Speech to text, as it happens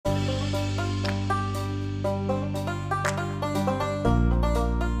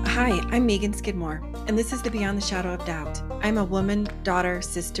Hi, I'm Megan Skidmore, and this is the Beyond the Shadow of Doubt. I'm a woman, daughter,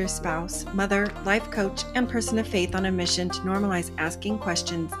 sister, spouse, mother, life coach, and person of faith on a mission to normalize asking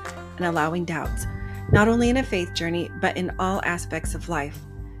questions and allowing doubts, not only in a faith journey, but in all aspects of life.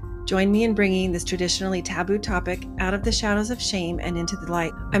 Join me in bringing this traditionally taboo topic out of the shadows of shame and into the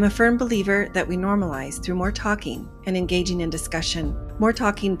light. I'm a firm believer that we normalize through more talking and engaging in discussion. More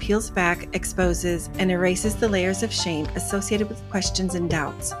talking peels back, exposes, and erases the layers of shame associated with questions and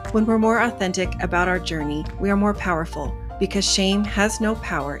doubts. When we're more authentic about our journey, we are more powerful because shame has no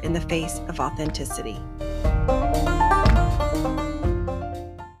power in the face of authenticity.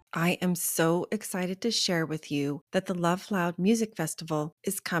 I am so excited to share with you that the Love Loud Music Festival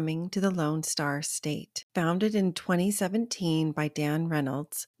is coming to the Lone Star State. Founded in 2017 by Dan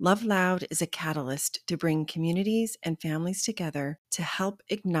Reynolds, Love Loud is a catalyst to bring communities and families together to help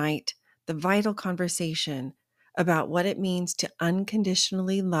ignite the vital conversation about what it means to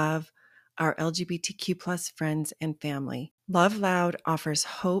unconditionally love our LGBTQ plus friends and family. Love Loud offers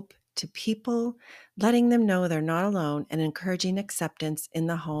hope to people, letting them know they're not alone and encouraging acceptance in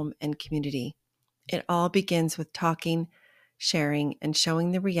the home and community. It all begins with talking, sharing, and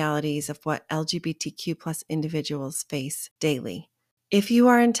showing the realities of what LGBTQ plus individuals face daily. If you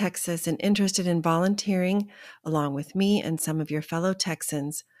are in Texas and interested in volunteering along with me and some of your fellow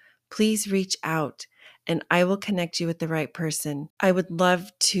Texans, please reach out and I will connect you with the right person. I would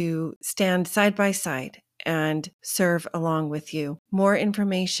love to stand side by side and serve along with you. More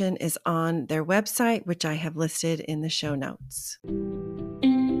information is on their website, which I have listed in the show notes.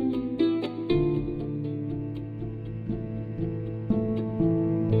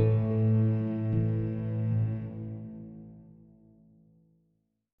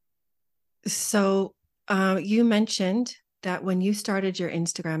 So you mentioned that when you started your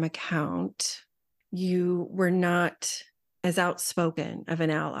Instagram account, you were not as outspoken of an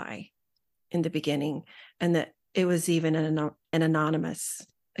ally in the beginning, and that it was even an anonymous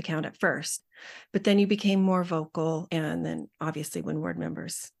account at first. But then you became more vocal, and then obviously when Word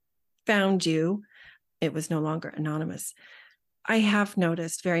members found you, it was no longer anonymous. I have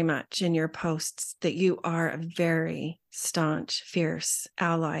noticed very much in your posts that you are a very staunch, fierce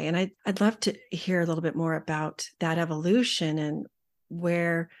ally. And I'd love to hear a little bit more about that evolution and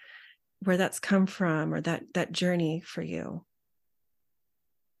where that's come from, or that journey for you.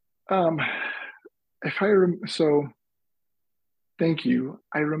 So thank you.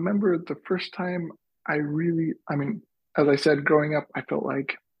 I remember the first time as I said, growing up, I felt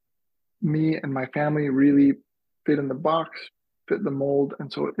like me and my family really fit in the box, fit the mold.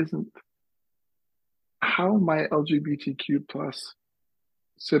 And so it isn't how my LGBTQ plus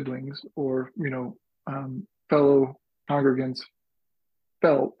siblings or, fellow congregants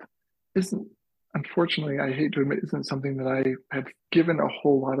felt isn't, unfortunately, I hate to admit, isn't something that I had given a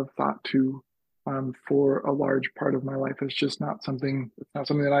whole lot of thought to for a large part of my life. It's not something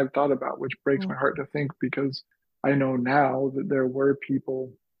that I've thought about, which breaks my heart to think, because I know now that there were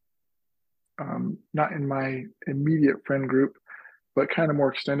people, not in my immediate friend group, but kind of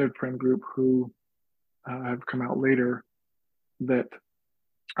more extended friend group, who have come out later, that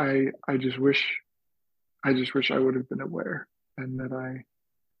I just wish I would have been aware, and that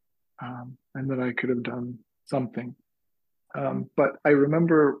I could have done something. But I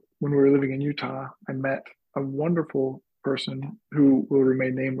remember when we were living in Utah, I met a wonderful person who will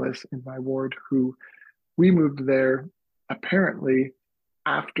remain nameless in my ward, who we moved there apparently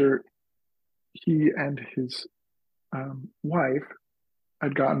after he and his wife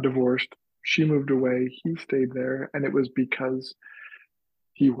had gotten divorced. She moved away, he stayed there, and it was because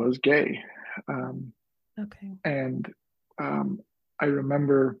he was gay. Okay. And I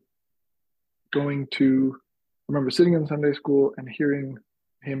remember sitting in Sunday school and hearing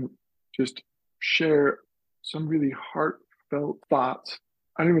him just share some really heartfelt thoughts.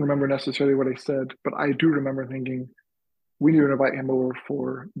 I don't even remember necessarily what I said, but I do remember thinking, we need to invite him over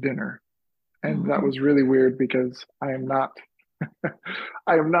for dinner. And that was really weird, because we are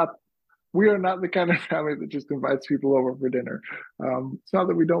not the kind of family that just invites people over for dinner. It's not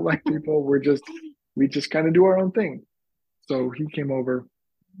that we don't like people, we just kind of do our own thing. So he came over,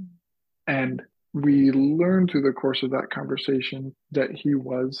 and we learned through the course of that conversation that he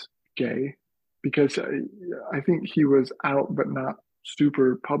was gay, because I think he was out, but not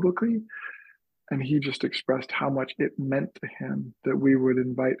super publicly. And he just expressed how much it meant to him that we would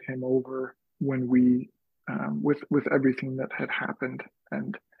invite him over when with everything that had happened.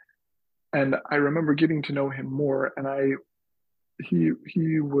 And I remember getting to know him more, and he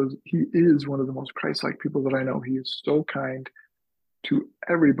is one of the most Christ-like people that I know. He is so kind to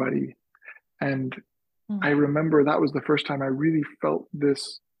everybody. And I remember that was the first time I really felt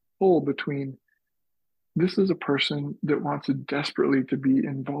this pull between this is a person that wants desperately to be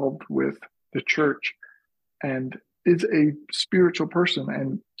involved with the church and is a spiritual person,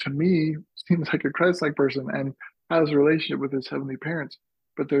 and to me seems like a Christ-like person and has a relationship with his heavenly parents.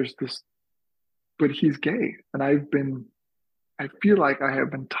 But there's this, but he's gay, and I feel like I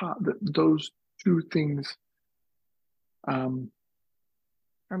have been taught that those two things, um,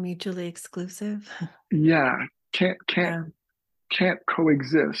 Are mutually exclusive. yeah, can't can't Yeah. can't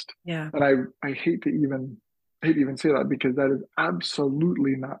coexist. Yeah. And I hate to even say that because that is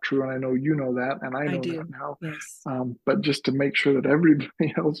absolutely not true. And I know you know that, and I I know that do. now. Yes. But just to make sure that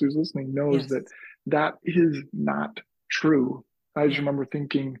everybody else who's listening knows Yes. that that is not true. I just Yeah. remember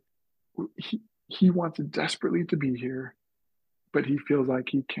thinking he wants desperately to be here, but he feels like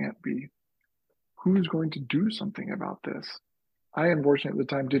he can't be. Who's going to do something about this? I unfortunately at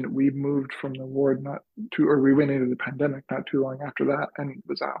the time didn't. We moved from the ward not too, or we went into the pandemic not too long after that, and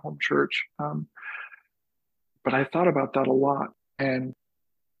was at home church. But I thought about that a lot, and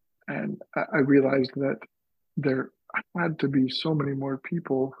I realized that there had to be so many more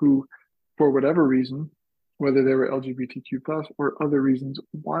people who, for whatever reason, whether they were LGBTQ plus or other reasons,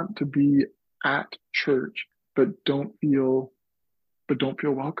 want to be at church but don't feel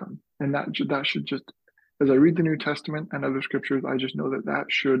welcome. And that should just, as I read the New Testament and other scriptures, I just know that that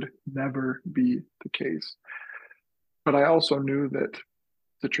should never be the case. But I also knew that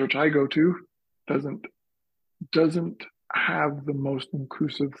the church I go to doesn't doesn't have the most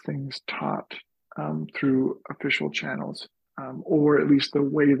inclusive things taught through official channels, or at least the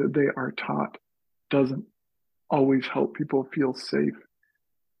way that they are taught doesn't always help people feel safe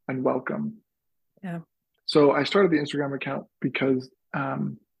and welcome. Yeah. So I started the Instagram account because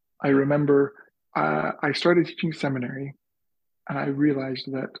I remember I started teaching seminary, and I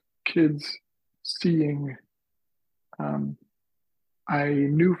realized that kids seeing, um, I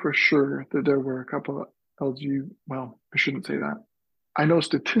knew for sure that there were a couple of well, I shouldn't say that. I know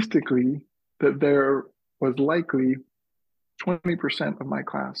statistically that there was likely 20% of my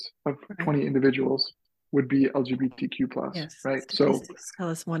class of Right. 20 individuals would be LGBTQ plus, Yes. right? So Statistics tell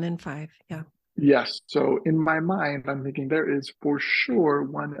us 1 in 5. Yeah. yes, so in my mind, I'm thinking there is for sure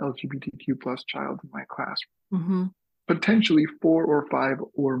one LGBTQ plus child in my class, Mm-hmm. potentially four or five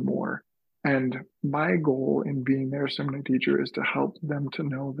or more. And my goal in being their seminary teacher is to help them to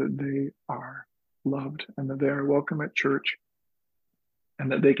know that they are loved and that they are welcome at church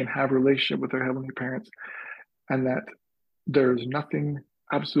and that they can have a relationship with their heavenly parents, and that there's nothing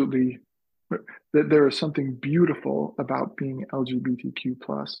absolutely, that there is something beautiful about being LGBTQ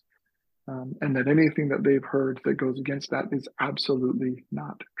plus, and that anything that they've heard that goes against that is absolutely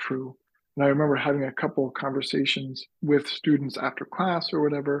not true. And I remember having a couple of conversations with students after class or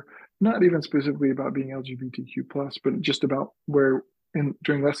whatever, not even specifically about being LGBTQ plus, but just about where in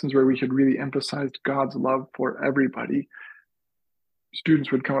during lessons where we had really emphasized God's love for everybody,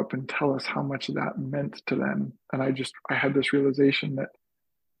 students would come up and tell us how much that meant to them. And I had this realization that,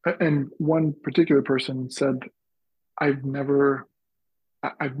 and one particular person said, I've never,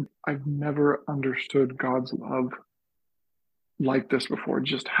 I've never understood God's love like this before,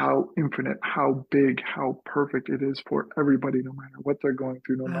 just how infinite, how big, how perfect it is for everybody, no matter what they're going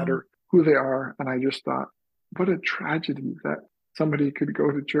through, no Wow. matter who they are. And I just thought, what a tragedy that somebody could go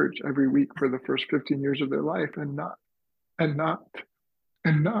to church every week for the first 15 years of their life and not and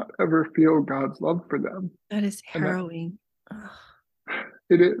not ever feel God's love for them. That is And that harrowing. Ugh.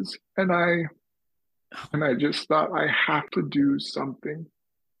 it is. And I just thought I have to do something.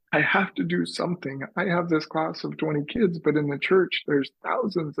 I have to do something. I have this class of 20 kids, but in the church there's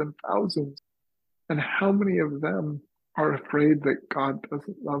thousands and thousands. And how many of them are afraid that God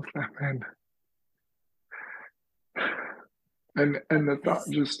doesn't love them? And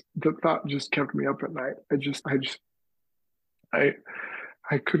Yes. the thought just kept me up at night. I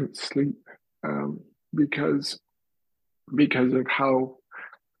I couldn't sleep, um, because because of how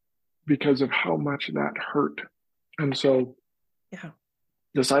because of how much that hurt. And so Yeah.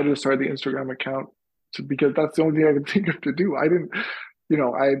 decided to start the Instagram account because that's the only thing I could think of to do. I didn't, you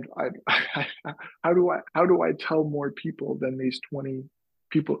know, how do I tell more people than these 20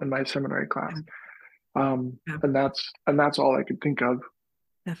 people in my seminary class? Yeah. Yeah. And that's all I could think of.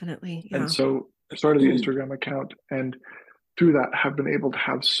 Definitely. And Yeah. so I started the Instagram account, and through that have been able to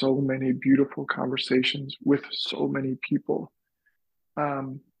have so many beautiful conversations with so many people,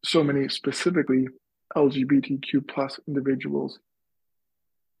 so many specifically LGBTQ plus individuals.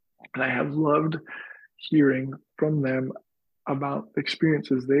 And I have loved hearing from them about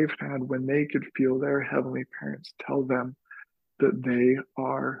experiences they've had when they could feel their heavenly parents tell them that they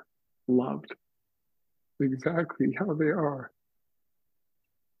are loved exactly how they are.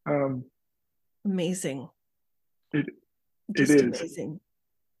 Um, Amazing. it it Just is. amazing.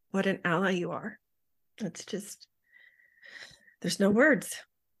 What an ally you are. It's just, there's no words.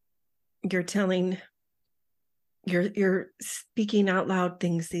 You're telling, you're speaking out loud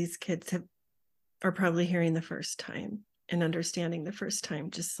things these kids are probably hearing the first time and understanding the first time,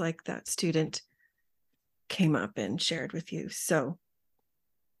 just like that student came up and shared with you. So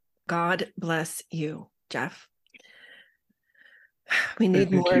God bless you, Jeff. We need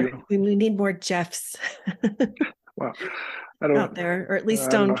Thank more, you. we need more Jeffs Well, I don't. out there, or at least I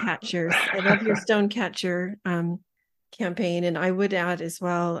don't stone know. catchers. I love your stone catcher campaign. And I would add as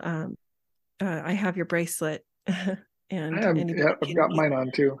well, I have your bracelet I and am. Yeah, I've got mine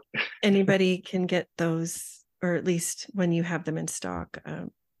on too. anybody can get those, or at least when you have them in stock.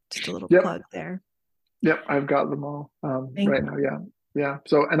 Just a little Yep, plug there. yep. I've got them all Thank right now. Yeah, yeah.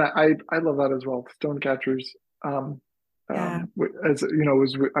 So, and I love that as well. Stone catchers. Yeah. As you know,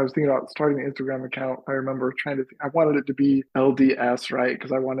 was I was thinking about starting the Instagram account. I remember trying to. I wanted it to be LDS, right?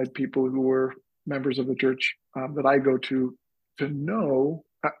 Because I wanted people who were members of the church that I go to know.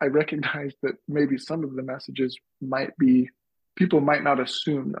 I recognized that maybe some of the messages might be people might not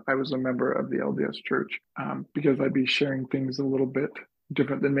assume that I was a member of the LDS church because I'd be sharing things a little bit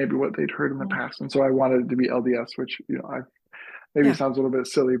different than maybe what they'd heard in the past. And so I wanted it to be LDS, which, I maybe Yeah. sounds a little bit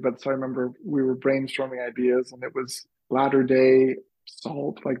silly, but so I remember we were brainstorming ideas and it was Latter Day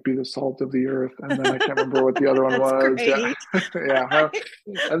Salt, like be the salt of the earth. And then I can't remember what the other one That's was. Yeah. great. Yeah. Well,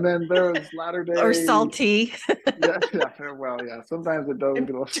 and then there was Latter Or Day. salty. Yeah. Yeah. Well, yeah. Sometimes it does I'm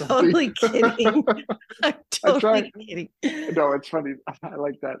get a little salty. totally kidding. I'm I try. totally kidding. No, it's funny. I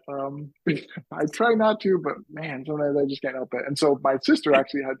like that. I try not to, but man, sometimes I just can't help it. And so my sister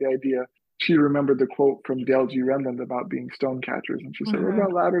actually had the idea. She remembered the quote from Dale G. Remnant about being stone catchers, and she said, "What Uh-huh.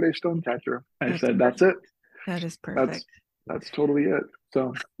 about Latter Day Stone Catcher?" I That's said, "That's perfect. it. That is That's perfect. that's totally it."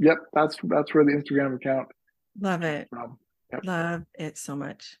 So, yep, that's where the Instagram account Love came it. from. Yep. Love it so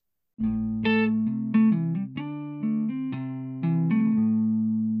much.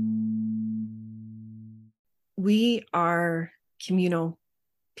 We are communal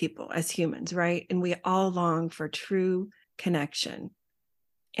people as humans, right? And we all long for true connection.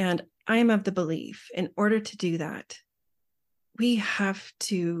 And I am of the belief in order to do that, we have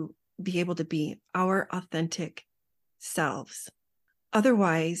to be able to be our authentic selves.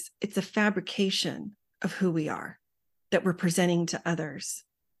 Otherwise, it's a fabrication of who we are that we're presenting to others.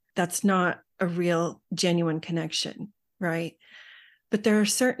 That's not a real, genuine connection, right? But there are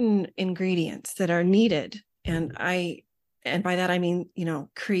certain ingredients that are needed. And by that, I mean,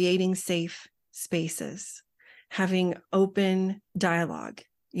 creating safe spaces, having open dialogue,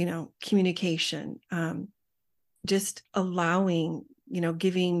 communication, just allowing,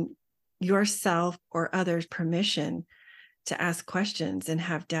 giving yourself or others permission to ask questions and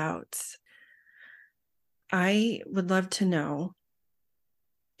have doubts. I would love to know,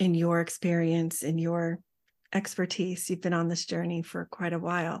 in your experience, in your expertise, you've been on this journey for quite a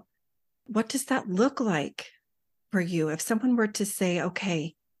while. What does that look like for you? If someone were to say,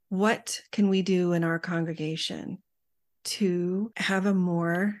 okay, what can we do in our congregation to have a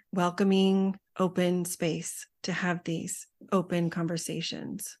more welcoming, open space to have these open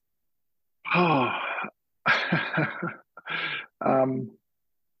conversations? Oh, um,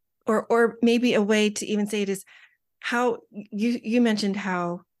 Or maybe a way to even say it is how you mentioned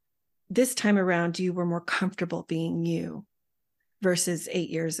how this time around you were more comfortable being you versus 8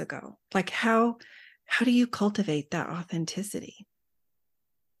 years ago. Like how do you cultivate that authenticity?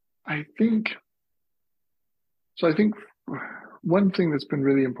 I think so. I think one thing that's been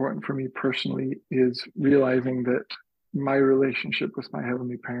really important for me personally is realizing that my relationship with my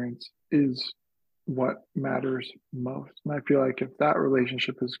heavenly parents is what matters most. And I feel like if that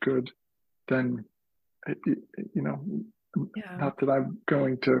relationship is good, then, you know, Yeah. not that I'm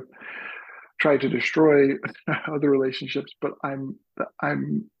going to try to destroy other relationships, but I'm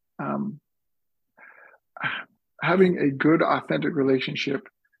um, having a good, authentic relationship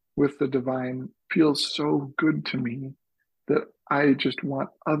with the divine feels so good to me that I just want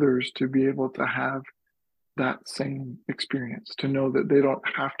others to be able to have that same experience, to know that they don't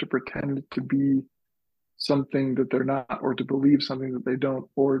have to pretend to be something that they're not, or to believe something that they don't,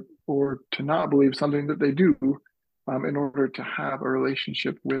 or to not believe something that they do, in order to have a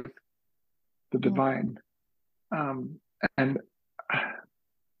relationship with the divine. Um, and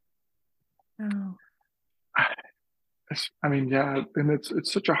Oh, I mean, yeah, and it's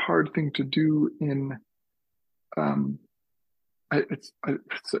such a hard thing to do in um, it's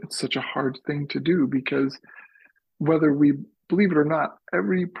such a hard thing to do because whether we believe it or not,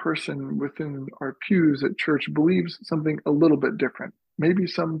 every person within our pews at church believes something a little bit different. maybe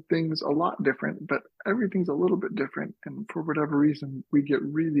some things a lot different, but everything's a little bit different. And for whatever reason, we get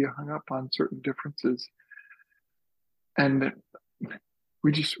really hung up on certain differences. And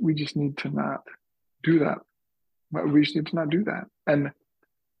we just need to not do that. We just need to not do that. And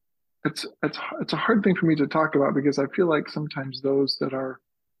it's a hard thing for me to talk about because I feel like sometimes those that are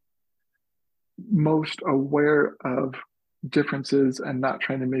most aware of differences and not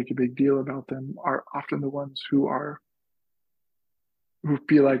trying to make a big deal about them are often the ones who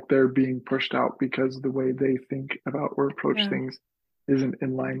feel like they're being pushed out because the way they think about or approach Yeah. things isn't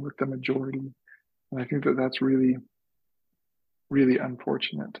in line with the majority. And I think that that's really, really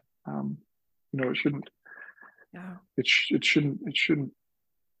unfortunate. It shouldn't, Yeah. it shouldn't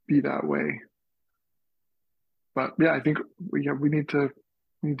be that way. But yeah, I think we need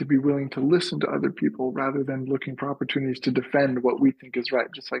to be willing to listen to other people rather than looking for opportunities to defend what we think is right.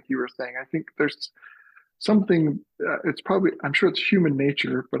 Just like you were saying, I think there's something. It's probably, I'm sure it's human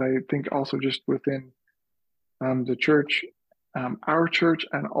nature, but I think also just within the church, our church,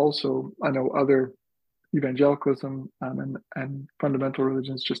 and also I know other evangelicalism and fundamental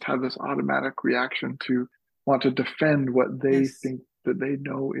religions just have this automatic reaction to want to defend what they Yes. think that they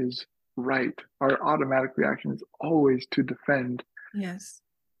know is right. Our automatic reaction is always to defend Yes.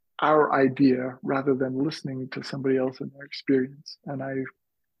 our idea rather than listening to somebody else and their experience. And I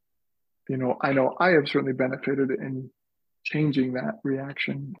know I have certainly benefited in changing that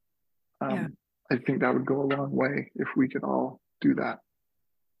reaction. Yeah. Um, I think that would go a long way if we could all do that.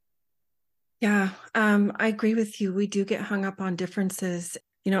 Yeah. I agree with you. We do get hung up on differences.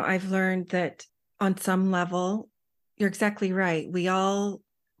 I've learned that on some level, you're exactly right. We all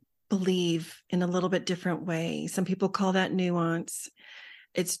believe in a little bit different way. Some people call that nuance.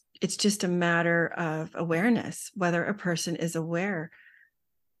 It's just a matter of awareness, whether a person is aware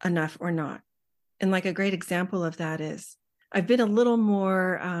enough or not. And like a great example of that is I've been a little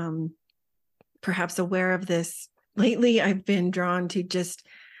more perhaps aware of this lately. I've been drawn to just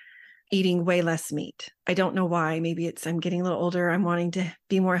eating way less meat. I don't know why. Maybe it's I'm getting a little older. I'm wanting to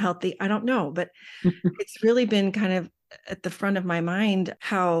be more healthy. I don't know, but it's really been kind of at the front of my mind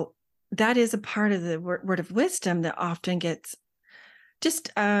how that is a part of the word of wisdom that often gets just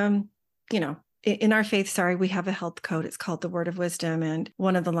in our faith, sorry, we have a health code. It's called the Word of Wisdom. And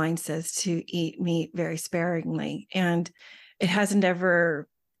one of the lines says to eat meat very sparingly. And it hasn't ever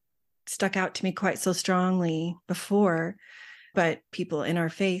stuck out to me quite so strongly before. But people in our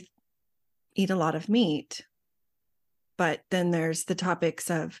faith eat a lot of meat. But then there's the topics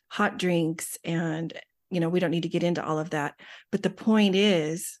of hot drinks. And, we don't need to get into all of that. But the point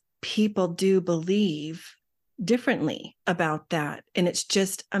is, people do believe differently about that. And it's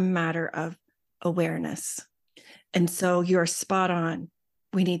just a matter of awareness. And so you're spot on.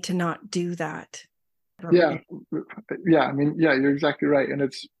 We need to not do that. Yeah, yeah. I mean, yeah, you're exactly right. And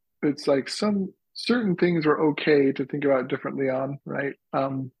it's like some certain things are okay to think about differently on, right?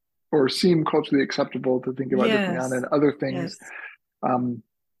 Or seem culturally acceptable to think about differently on, Yes. and other things Yes. um,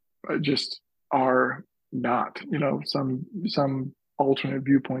 just are not. Some alternate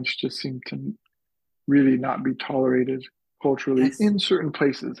viewpoints just seem to really not be tolerated culturally Yes. in certain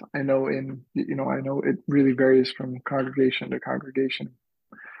places. I know it really varies from congregation to congregation,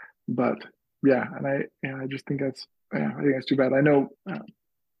 but yeah, I just think I think that's too bad. I know,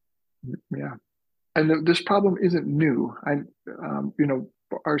 yeah, and this problem isn't new.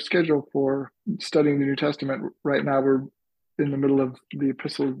 Our schedule for studying the New Testament right now, we're in the middle of the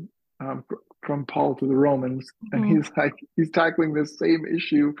epistle um, from Paul to the Romans, and Mhm. he's tackling this same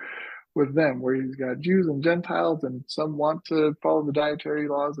issue with them, where he's got Jews and Gentiles, and some want to follow the dietary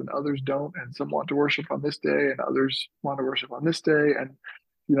laws and others don't, and some want to worship on this day and others want to worship on this day. And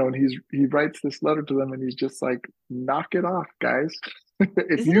and he writes this letter to them and he's just like, knock it off, guys.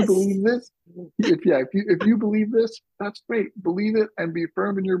 If Isn't you it? believe this, if you believe this, that's great. Believe it and be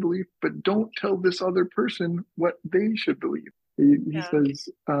firm in your belief, but don't tell this other person what they should believe. He Yeah. says,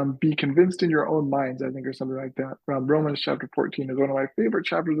 be convinced in your own minds, I think, or something like that. Romans chapter 14 is one of my favorite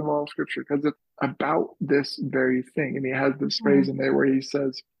chapters of all of scripture because it's about this very thing. And he has this phrase Mhm. in there where he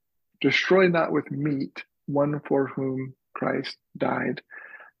says, destroy not with meat one for whom Christ died.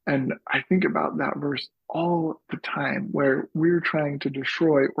 And I think about that verse all the time where we're trying to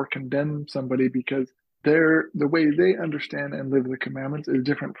destroy or condemn somebody because the way they understand and live the commandments is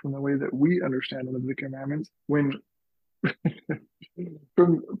different from the way that we understand and live the commandments. When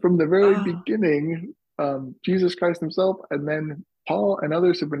from the very Oh, beginning, Jesus Christ Himself, and then Paul and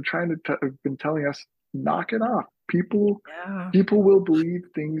others have been have been telling us, knock it off. yeah. People will believe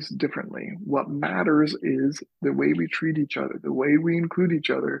things differently. What matters is the way we treat each other, the way we include each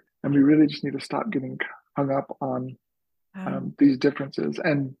other, and we really just need to stop getting hung up on Wow. these differences.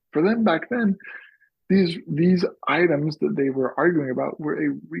 And for them back then, these items that they were arguing about were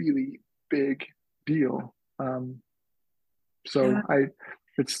a really big deal. Yeah. So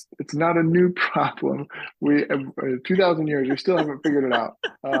it's not a new problem. We 2,000 years, we still haven't figured it out.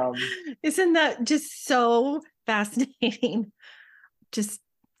 Isn't that just so fascinating? Just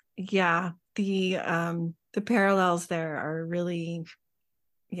yeah, the parallels there are really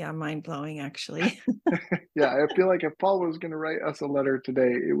yeah, mind-blowing actually. Yeah, I feel like if Paul was going to write us a letter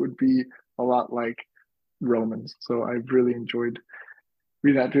today, it would be a lot like Romans. So I've really enjoyed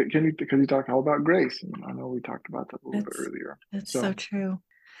reading that. Can you because you talk all about grace, and I know we talked about that a little bit That's earlier. that's so So true.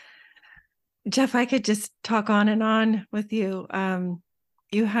 Jeff, I could just talk on and on with you.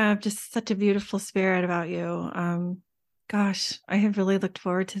 You have just such a beautiful spirit about you. Gosh, I have really looked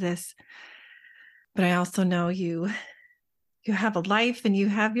forward to this. But I also know you have a life and you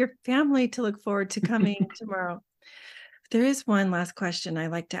have your family to look forward to coming tomorrow. There is one last question I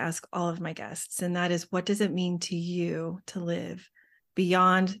like to ask all of my guests, and that is what does it mean to you to live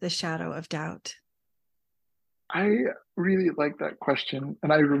beyond the shadow of doubt? I really like that question,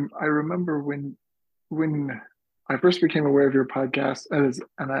 and I remember when I first became aware of your podcast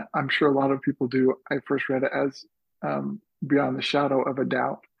and I'm sure a lot of people do. I first read it as Beyond the Shadow of a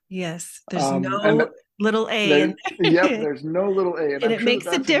Doubt. Yes, there's And no little a there, in yep, there. there's no little a, and And I'm it sure that makes a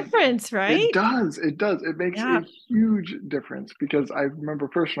that's an difference, it right? does, it does, it makes Yeah. a huge difference because I remember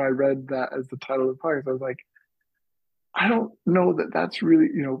first when I read that as the title of the podcast, I was like, I don't know that that's really,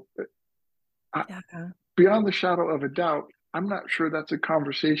 I, Yeah. beyond the shadow of a doubt. I'm not sure that's a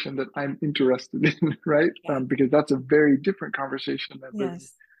conversation that I'm interested in, right? Yeah. Because that's a very different conversation than living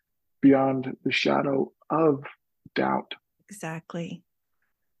Yes, beyond the shadow of doubt. exactly.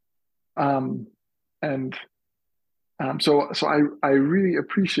 Um, and so I really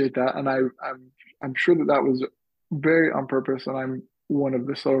appreciate that, and I'm sure that that was very on purpose, and I'm one of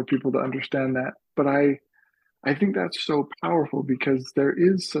the slower people to understand that. But I think that's so powerful because there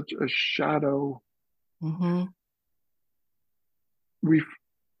is such a shadow. Hmm. We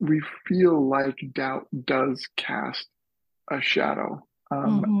we feel like doubt does cast a shadow,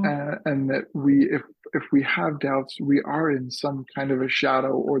 Hmm. and that if we have doubts, we are in some kind of a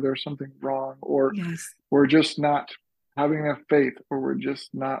shadow, or there's something wrong, or Yes, we're just not having enough faith, or we're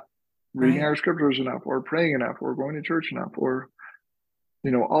just not reading right. our scriptures enough, or praying enough, or going to church enough, or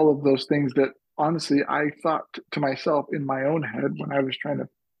all of those things that honestly I thought to myself in my own head when I was trying to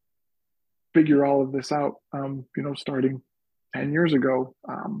figure all of this out. Starting 10 years ago.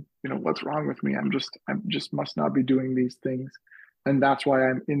 What's wrong with me? I just must not be doing these things, and that's why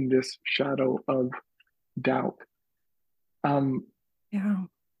I'm in this shadow of doubt. Um, Yeah.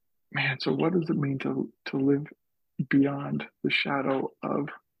 Man, so what does it mean to live beyond the shadow of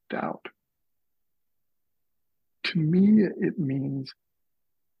doubt? To me, it means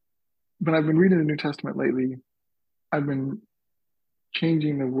when I've been reading the New Testament lately, I've been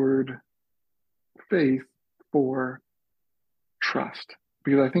changing the word faith for trust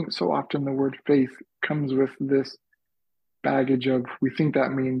because I think so often the word faith comes with this baggage of we think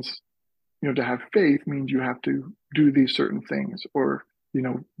that means to have faith means you have to do these certain things or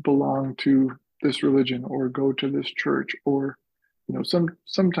belong to this religion or go to this church or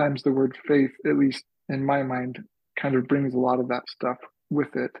sometimes the word faith, at least in my mind, kind of brings a lot of that stuff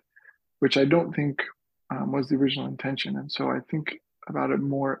with it, which I don't think was the original intention. And so I think about it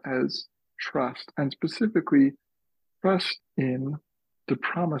more as trust, and specifically trust in the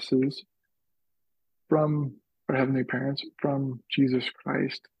promises from our heavenly parents, from Jesus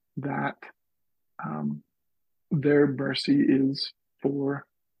Christ, that um, their mercy is for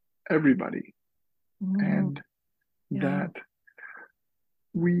everybody, Hmm. and Yeah. that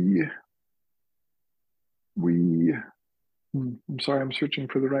we we I'm sorry, I'm searching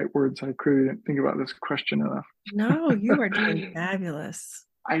for the right words. I clearly didn't think about this question enough. No, you are doing fabulous.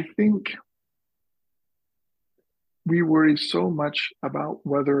 I think we worry so much about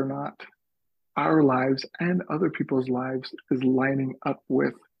whether or not our lives and other people's lives is lining up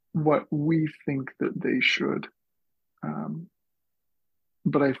with what we think that they should. Um,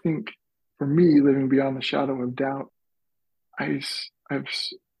 but I think for me, living beyond the shadow of doubt, I, I've,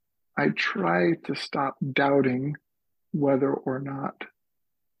 I try to stop doubting whether or not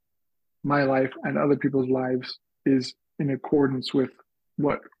my life and other people's lives is in accordance with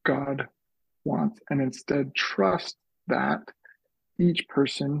what God wants, and instead trust that each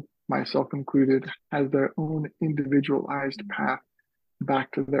person, myself included, has their own individualized path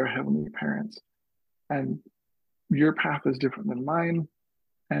back to their heavenly parents. And your path is different than mine,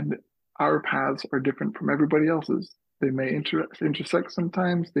 and our paths are different from everybody else's. They may intersect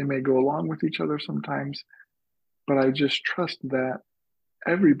sometimes, they may go along with each other sometimes, but I just trust that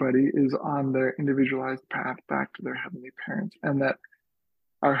everybody is on their individualized path back to their heavenly parents, and that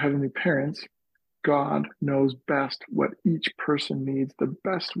our heavenly parents, God, knows best what each person needs, the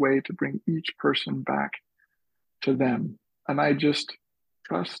best way to bring each person back to them. And I just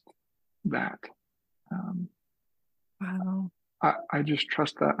trust that. Um, Wow. I just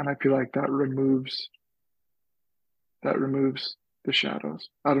trust that, and I feel like that removes the shadows.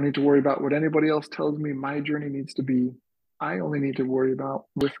 I don't need to worry about what anybody else tells me my journey needs to be. I only need to worry about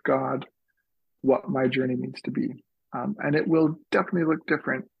with God what my journey needs to be. And it will definitely look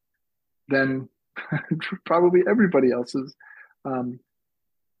different than probably everybody else's. Um,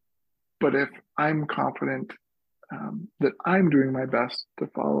 but if I'm confident that I'm doing my best to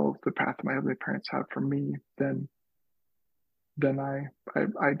follow the path my heavenly parents have for me, then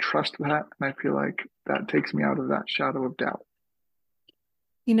I trust that, and I feel like that takes me out of that shadow of doubt.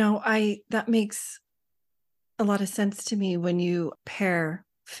 I that makes a lot of sense to me when you pair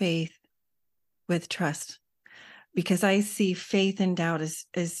faith with trust, because I see faith and doubt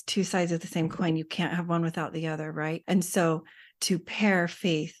as two sides of the same coin. You can't have one without the other, right? And so to pair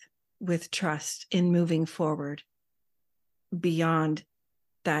faith with trust in moving forward beyond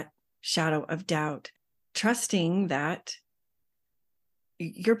that shadow of doubt, trusting that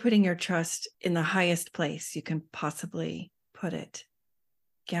you're putting your trust in the highest place you can possibly put it.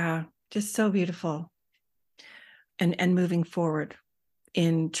 Yeah, just so beautiful. And moving forward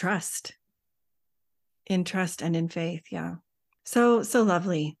in trust and in faith. Yeah. So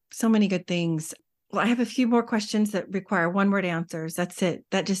lovely. So many good things. Well, I have a few more questions that require one word answers. That's it.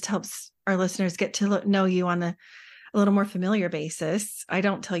 That just helps our listeners get to know you on a little more familiar basis. I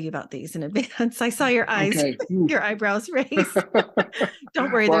don't tell you about these in advance. I saw your eyes, Okay. your eyebrows raised.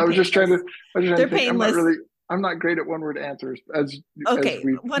 Don't worry, Well, they're painless. I was just trying They're to think. painless. I'm not great at one word answers, as Okay,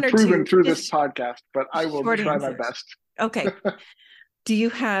 we've one or proven two, through this just podcast, but I will short try my answers. best. Okay. Do you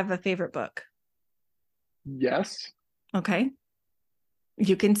have a favorite book? Yes. Okay.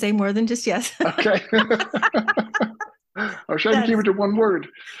 You can say more than just yes. Okay. I was trying to keep That's it to one word.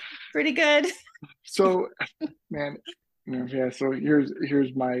 pretty good. So, man, yeah. So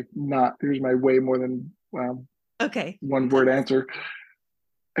here's my way more than Okay. one Tell word us. answer.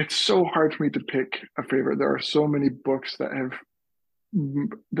 It's so hard for me to pick a favorite. There are so many books that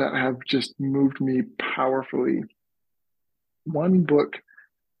have just moved me powerfully. One book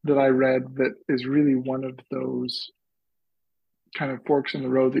that I read that is really one of those kind of forks in the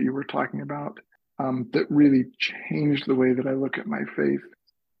road that you were talking about, that really changed the way that I look at my faith,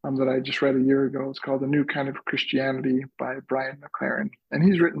 that I just read a year ago. It's called A New Kind of Christianity by Brian McLaren. And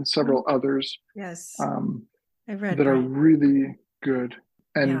he's written several others Yes. um, I read that are Brian. really good.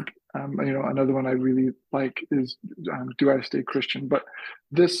 Yeah. And another one I really like is Do I Stay Christian? But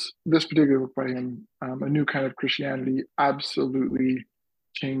this particular book by him, A New Kind of Christianity, absolutely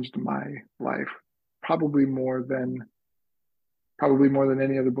changed my life, probably more than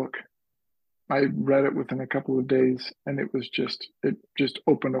any other book. I read it within a couple of days, and it just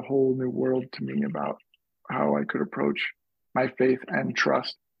opened a whole new world to me about how I could approach my faith and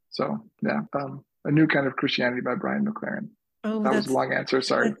trust. So yeah, A New Kind of Christianity by Brian McLaren. Oh, That was a long answer.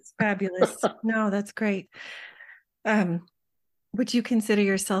 Sorry. that's fabulous. No, that's great. Um, would you consider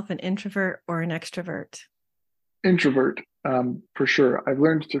yourself an introvert or an extrovert? Introvert, for sure. I've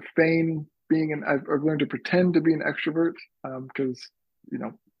learned to feign being I've learned to pretend to be an extrovert, because you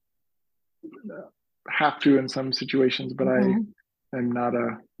know have to in some situations, but I Mhm. am not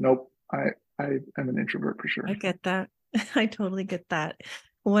a nope. I am an introvert for sure. I get that. I totally get that.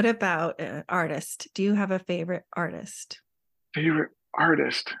 What about artist? Do you have a favorite artist? Favorite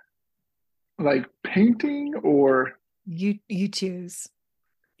artist, like painting or You choose.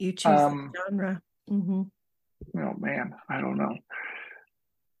 You choose the um genre. Hmm. oh man, I don't know.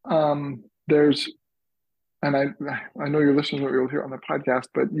 There's and I know your listeners won't be able to hear it on the podcast,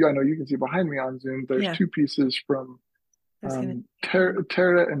 but I know you can see behind me on Zoom. There's Yeah, two pieces from I was gonna.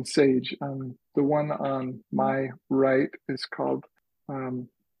 Terra and Sage. The one on my right is called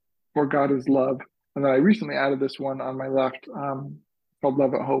For God is Love. And then I recently added this one on my left, called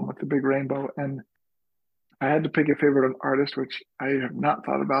Love at Home with the big rainbow. And I had to pick a favorite artist, which I have not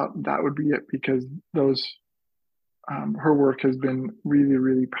thought about. That would be it, because her work has been really,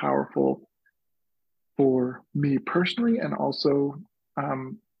 really powerful for me personally, and also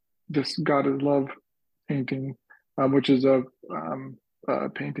um, this God is Love painting, which is a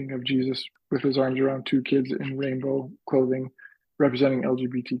painting of Jesus with his arms around two kids in rainbow clothing, representing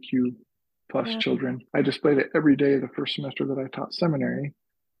LGBTQ plus Yeah. children. I displayed it every day the first semester that I taught seminary,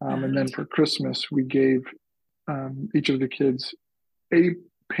 and then for Christmas we gave each of the kids a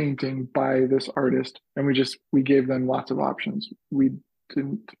painting by this artist, and we gave them lots of options.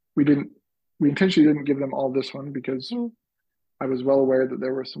 Didn't we didn't we intentionally didn't give them all this one because Mm. I was well aware that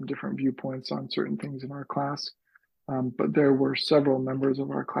there were some different viewpoints on certain things in our class. But there were several members of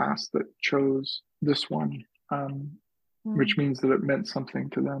our class that chose this one, which Mm. means that it meant something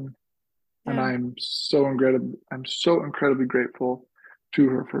to them. And Yeah, I'm so incredibly grateful to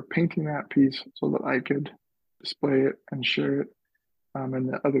her for painting that piece so that I could display it and share it, and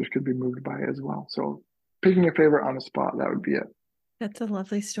that others could be moved by it as well. So picking a favorite on the spot, that would be it. that's a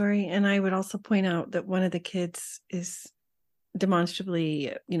lovely story. And I would also point out that one of the kids is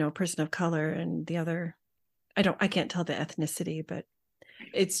demonstrably, a person of color, and the other, I can't tell the ethnicity, but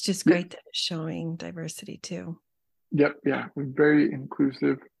it's just Yeah, great that it's showing diversity too. yep, yeah, very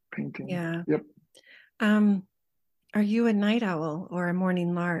inclusive painting. Yeah. Yep. Um, are you a night owl or a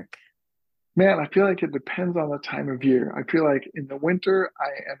morning lark? Man, I feel like it depends on the time of year. I feel like in the winter,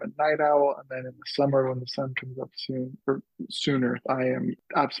 I am a night owl, and then in the summer, when the sun comes up soon or sooner, I am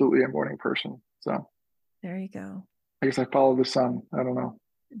absolutely a morning person. So There you go. I guess I follow the sun. I don't know.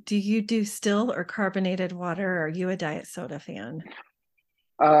 Do you do still or carbonated water? Or are you a diet soda fan?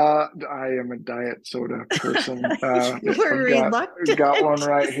 I am a diet soda person. You were I've got one reluctant.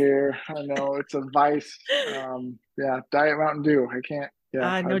 right here. I know it's a vice. Yeah, Diet Mountain Dew. I can't.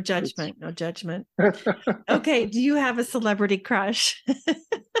 Yeah, No it's. judgment, no judgment. Okay, do you have a celebrity crush?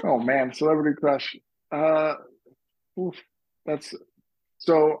 Oh man, celebrity crush. Uh, oof, that's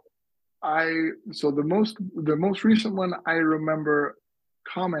so. The most recent one I remember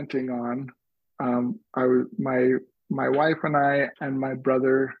commenting on. I was my wife and I and my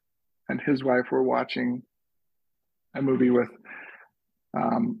brother and his wife were watching a movie with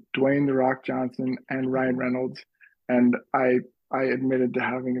Dwayne the Rock Johnson and Ryan Reynolds, and I admitted to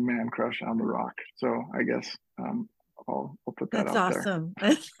having a man crush on the Rock. So I guess I'll put that That's out there. awesome.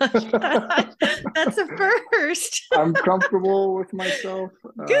 That's a first. I'm comfortable with myself.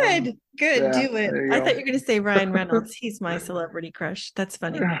 Good, good. Yeah, Do it. there you I thought go. you were going to say Ryan Reynolds. He's my celebrity crush. That's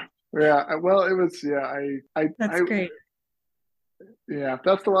funny. Yeah, yeah. Well, it was. Yeah, That's great. yeah.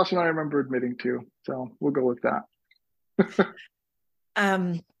 That's the last one I remember admitting to. So we'll go with that.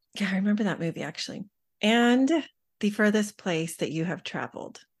 Um, yeah, I remember that movie actually. And the furthest place that you have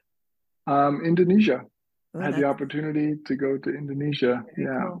traveled. Indonesia. I Oh, had the that's opportunity to go to Indonesia. very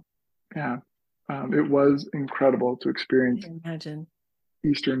Yeah, cool. yeah. It was incredible to I experience can imagine.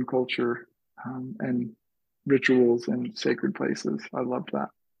 Eastern culture, and rituals and sacred places. I loved that.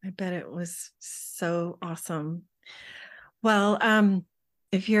 I bet it was so awesome. Well,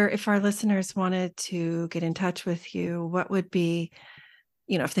 if our listeners wanted to get in touch with you, what would be,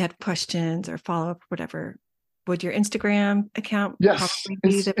 if they had questions or follow up, or whatever, would your Instagram account Yes, probably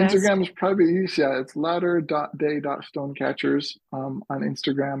be the best? Instagram is probably the easiest. Yeah, it's ladder.day.stonecatchers on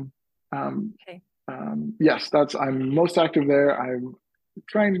Instagram. Um, Okay, yes, I'm most active there. I'm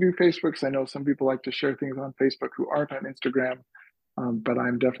trying to do Facebook because I know some people like to share things on Facebook who aren't on Instagram, but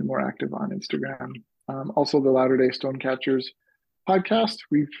I'm definitely more active on Instagram. Also, the Latter Day Stonecatchers podcast.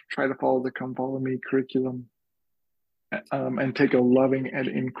 We've tried to follow the Come Follow Me curriculum, and take a loving and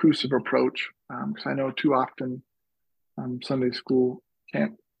inclusive approach. Because I know too often Sunday school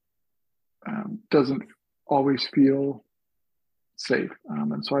can't doesn't always feel safe,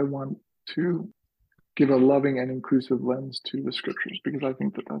 and so I want to give a loving and inclusive lens to the scriptures because I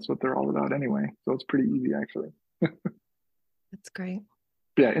think that that's what they're all about anyway. So it's pretty easy actually. that's great.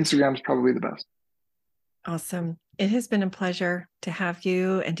 But yeah, Instagram is probably the best. Awesome. It has been a pleasure to have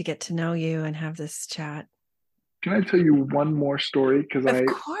you and to get to know you and have this chat. Can I tell you one more story? Because Of I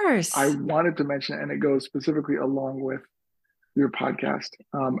course. wanted to mention it, and it goes specifically along with your podcast.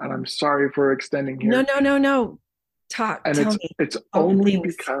 And I'm sorry for extending No, here. no, no, no. And Tell me it's all the only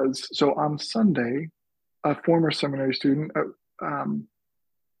things. because so on Sunday, a former seminary student,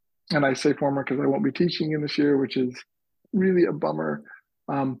 and I say former because I won't be teaching in this year, which is really a bummer.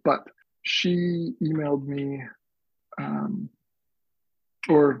 But she emailed me, um,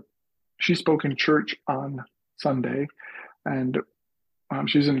 or she spoke in church on Sunday, and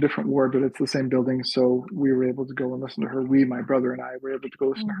she's in a different ward, but it's the same building. So we were able to go and listen to her. My brother and I, were able to go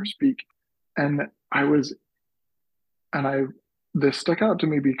listen to her Mhm. speak. And I was, and I, this stuck out to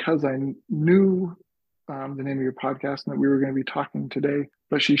me because I knew the name of your podcast and that we were going to be talking today.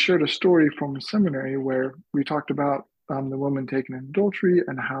 But she shared a story from seminary where we talked about the woman taken in adultery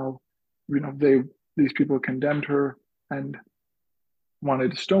and how, these people condemned her and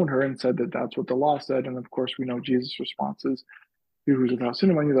wanted to stone her and said that that's what the law said. And of course, we know Jesus' response is, "He who is without sin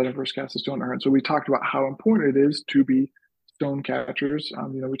among you, let him first cast a stone at her." And so we talked about how important it is to be stone catchers.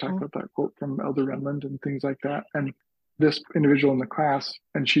 We talked about that quote from Elder Renland and things like that. And this individual in the class,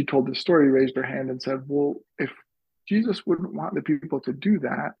 and she told the story, raised her hand and said, well, if Jesus wouldn't want the people to do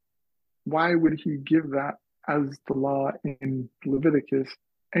that, why would he give that as the law in Leviticus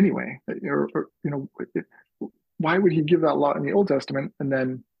anyway? Why would he give that law in the Old Testament and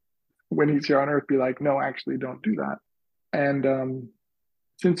then when he's here on earth be like, no, actually don't do that? And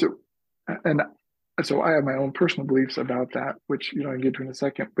since it, and so I have my own personal beliefs about that, which, I can get to in a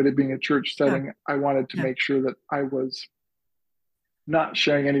second, but it being a church Yeah. setting, I wanted to Yeah. make sure that I was not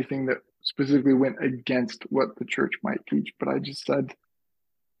sharing anything that specifically went against what the church might teach. But I just said,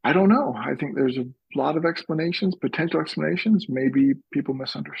 I don't know. I think there's a lot of explanations, potential explanations. Maybe people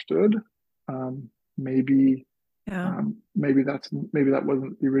misunderstood. Maybe Yeah. maybe that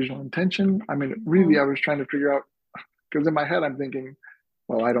wasn't the original intention. I mean, really, I was trying to figure out, because in my head I'm thinking,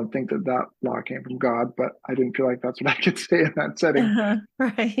 well, I don't think that law came from God, but I didn't feel like that's what I could say in that setting.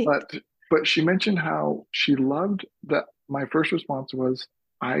 Right. But she mentioned how she loved that. My first response was,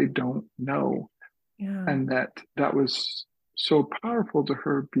 I don't know, Yeah. and that was so powerful to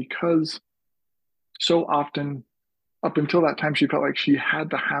her, because so often up until that time she felt like she had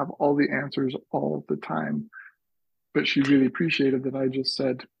to have all the answers all the time. But she really appreciated that I just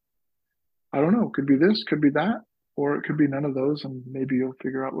said, I don't know, could be this, could be that, or it could be none of those, and maybe you'll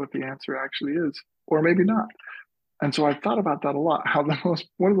figure out what the answer actually is, or maybe not. And so I thought about that a lot, how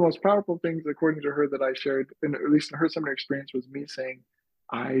one of the most powerful things, according to her, that I shared, and at least in her seminary experience, was me saying,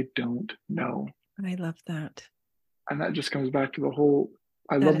 I don't know. I love that. And that just comes back to the whole,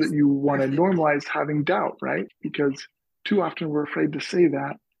 I That love that is you want to perfect. normalize having doubt, right? Because too often we're afraid to say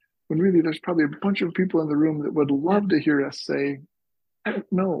that, when really there's probably a bunch of people in the room that would Yeah. love to hear us say, I don't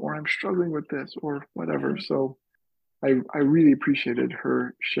know, or I'm struggling with this, or whatever. Yeah. So I really appreciated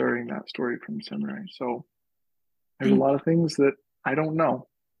her sharing that story from seminary. So there's a Thank lot of things that I don't know.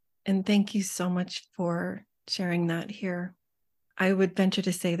 And thank you so much for sharing that here. I would venture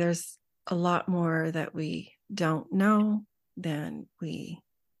to say there's a lot more that we don't know than we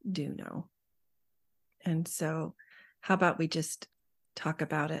do know. And so, how about we just talk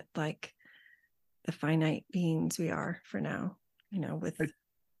about it like the finite beings we are for now, with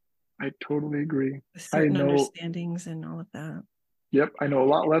I totally agree. I certain know, understandings and all of that. yep, I know a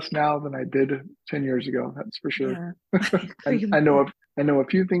lot less now than I did 10 years ago. That's for sure. Yeah, I agree I with know you. I know a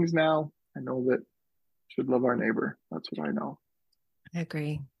few things now. I know that should love our neighbor. That's what I know. I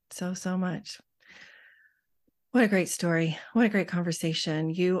agree so much. What a great story. What a great conversation.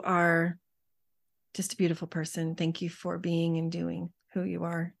 You are just a beautiful person. Thank you for being and doing who you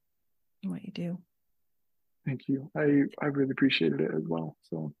are and what you do. Thank you. I really appreciated it as well.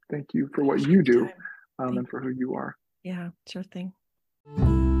 So thank you for what you do, and for who you are. Yeah, sure thing.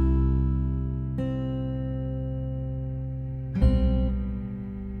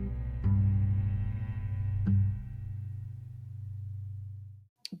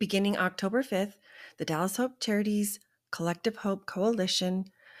 Beginning October 5th, the Dallas Hope Charities Collective Hope Coalition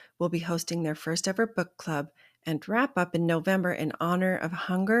will be hosting their first ever book club and wrap up in November in honor of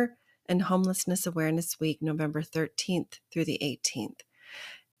Hunger and Homelessness Awareness Week, November 13th through the 18th.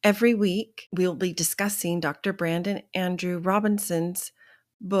 Every week, we'll be discussing Dr. Brandon Andrew Robinson's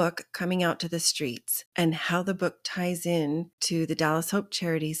book, Coming Out to the Streets, and how the book ties in to the Dallas Hope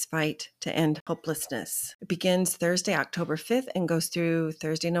Charities fight to end hopelessness. It begins Thursday, October 5th and goes through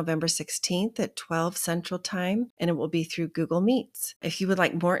Thursday, November 16th at 12 Central Time, and it will be through Google Meets. If you would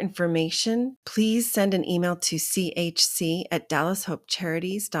like more information, please send an email to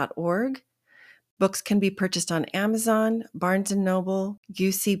chc@dallashopecharities.org. Books can be purchased on Amazon, Barnes & Noble,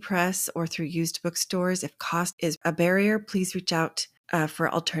 UC Press, or through used bookstores. If cost is a barrier, please reach out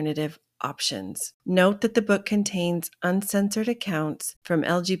for alternative options. Note that the book contains uncensored accounts from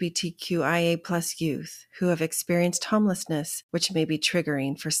LGBTQIA+ youth who have experienced homelessness, which may be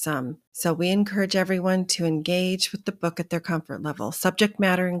triggering for some. So we encourage everyone to engage with the book at their comfort level. Subject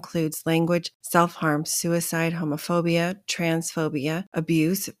matter includes language, self-harm, suicide, homophobia, transphobia,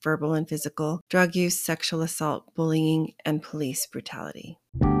 abuse, verbal and physical, drug use, sexual assault, bullying, and police brutality.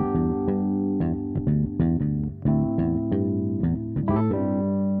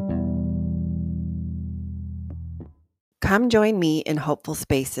 Come join me in Hopeful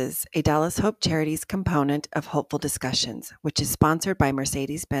Spaces, a Dallas Hope Charities component of Hopeful Discussions, which is sponsored by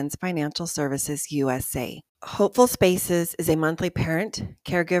Mercedes-Benz Financial Services USA. Hopeful Spaces is a monthly parent,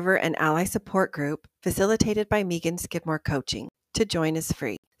 caregiver, and ally support group facilitated by Megan Skidmore Coaching. To join is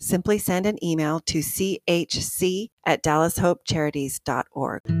free. Simply send an email to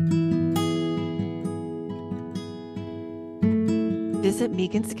chc@dallashopecharities.org. Visit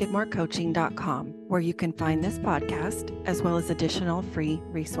MeganSkidmoreCoaching.com, where you can find this podcast, as well as additional free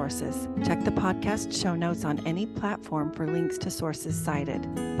resources. Check the podcast show notes on any platform for links to sources cited.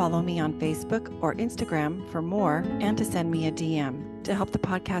 Follow me on Facebook or Instagram for more and to send me a DM. To help the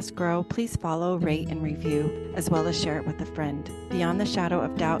podcast grow, please follow, rate, and review, as well as share it with a friend. Beyond the Shadow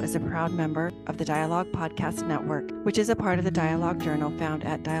of Doubt is a proud member of the Dialogue Podcast Network, which is a part of the Dialogue Journal found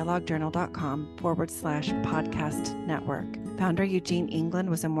at dialoguejournal.com/podcast network. Founder Eugene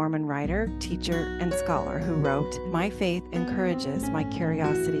England was a Mormon writer, teacher, and scholar who wrote, "My faith encourages my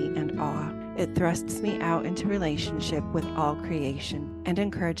curiosity and awe. It thrusts me out into relationship with all creation and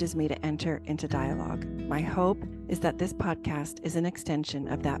encourages me to enter into dialogue. My hope is that this podcast is an extension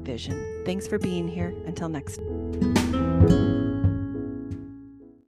of that vision." Thanks for being here. Until next time.